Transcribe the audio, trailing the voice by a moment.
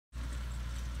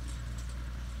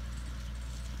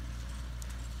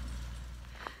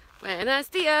Buenos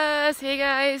dias! Hey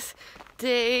guys!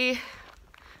 Day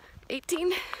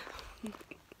 18?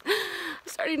 I'm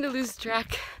starting to lose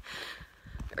track.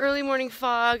 Early morning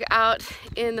fog out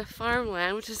in the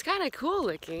farmland, which is kind of cool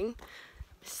looking.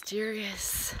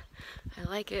 Mysterious. I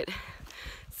like it.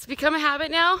 It's become a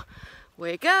habit now.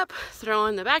 Wake up, throw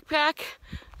in the backpack,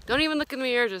 don't even look in the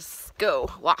mirror, just go,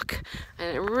 walk.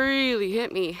 And it really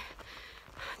hit me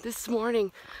this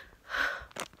morning.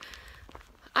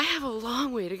 I have a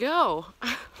long way to go.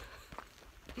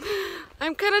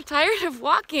 I'm kind of tired of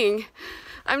walking.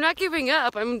 I'm not giving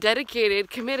up. I'm dedicated,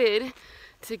 committed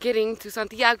to getting to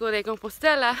Santiago de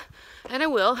Compostela, and I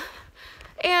will.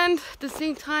 And at the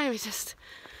same time,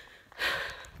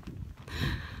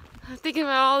 I'm thinking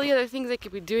about all the other things I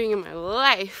could be doing in my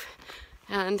life,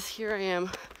 and here I am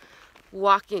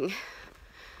walking.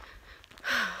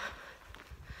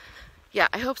 Yeah,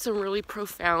 I hope some really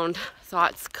profound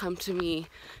thoughts come to me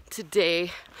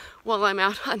today while I'm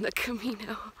out on the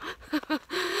Camino.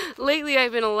 Lately,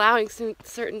 I've been allowing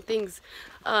certain things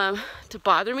to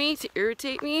bother me, to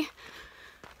irritate me.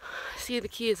 See, the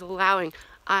key is allowing.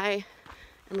 I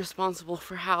am responsible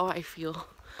for how I feel.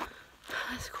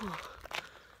 That's cool.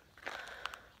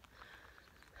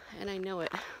 And I know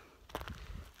it.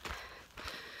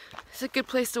 It's a good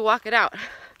place to walk it out.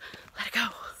 Let it go.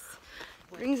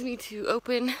 Brings me to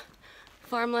open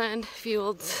farmland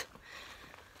fields.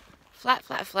 Flat,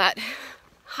 flat, flat.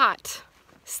 Hot.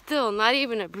 Still not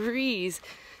even a breeze.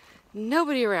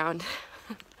 Nobody around.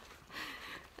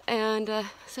 And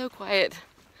so quiet.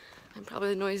 I'm probably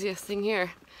the noisiest thing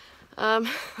here.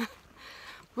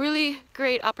 Really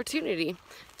great opportunity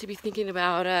to be thinking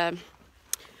about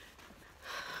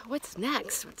what's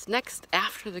next? What's next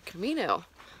after the Camino?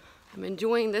 I'm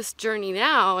enjoying this journey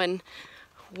now, and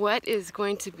what is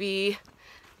going to be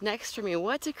next for me?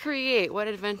 What to create? What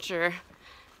adventure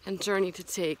and journey to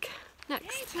take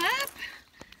next? Hey, pup!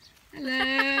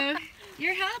 Hello!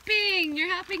 You're helping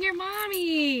your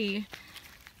mommy!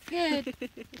 Good.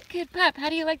 Good pup. How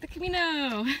do you like the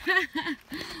Camino?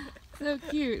 So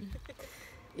cute.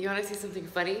 You want to see something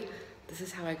funny? This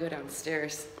is how I go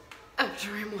downstairs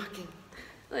after I'm walking.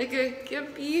 Like a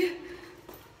gimpy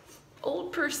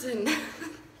old person.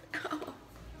 Oh.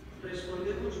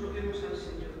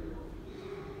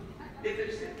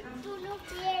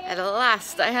 At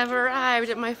last, I have arrived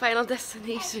at my final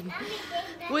destination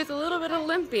with a little bit of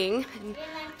limping. And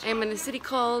I'm in a city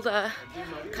called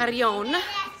Carrion,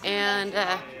 and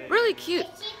really cute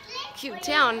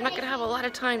town. I'm not gonna have a lot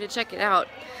of time to check it out.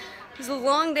 It was a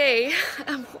long day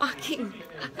of walking.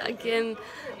 Again,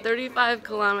 35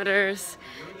 kilometers,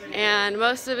 and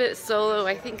most of it solo.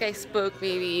 I think I spoke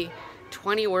maybe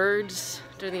 20 words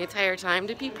during the entire time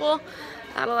to people.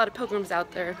 Not a lot of pilgrims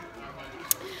out there.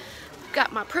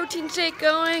 Got my protein shake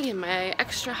going and my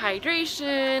extra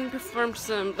hydration, performed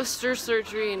some blister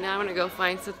surgery, and now I'm gonna go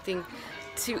find something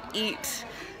to eat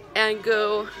and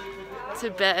go to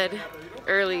bed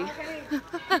early.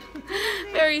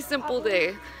 Very simple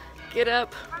day. Get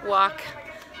up, walk,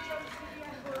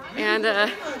 and oh,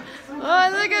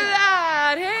 look at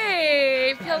that!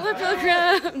 Hey, fellow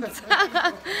pilgrims!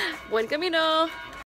 Buen camino!